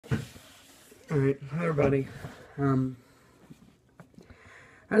Alright, hi everybody. I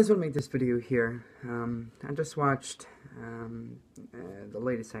just want to make this video here. I just watched the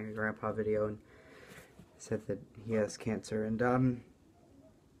latest Angry Grandpa video and said that he has cancer, and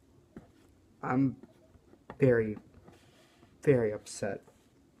I'm very, very upset.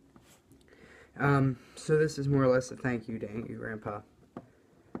 So this is more or less a thank you to Angry Grandpa.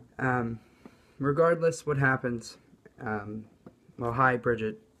 Regardless what happens, well, hi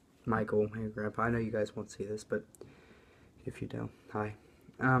Bridget, Michael, Angry Grandpa. I know you guys won't see this, but if you do, hi.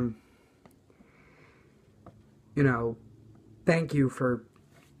 You know, thank you for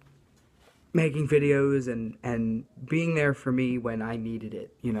making videos and being there for me when I needed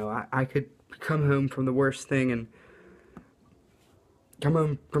it. You know, I could come home from the worst thing and come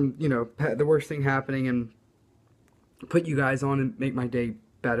home from, you know, the worst thing happening and put you guys on and make my day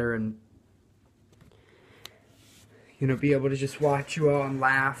better, and, you know, be able to just watch you all and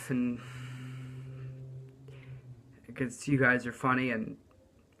laugh, and because you guys are funny. And,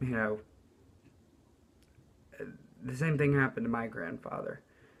 you know, the same thing happened to my grandfather.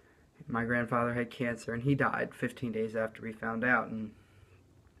 My grandfather had cancer, and he died 15 days after we found out. And,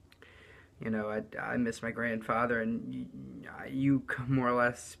 you know, I miss my grandfather, and you more or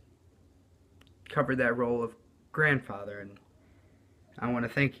less covered that role of grandfather, and I want to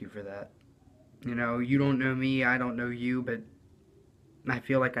thank you for that. You know, you don't know me, I don't know you, but I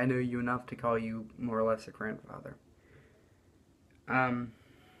feel like I know you enough to call you more or less a grandfather.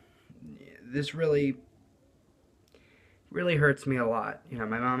 This really hurts me a lot. You know,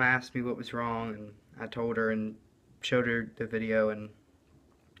 my mom asked me what was wrong, and I told her and showed her the video, and,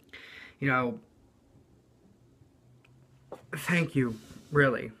 you know, thank you,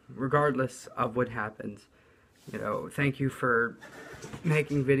 really, regardless of what happens. You know, thank you for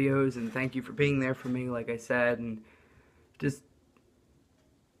making videos, and thank you for being there for me, like I said, and just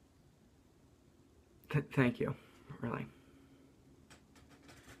thank you, really.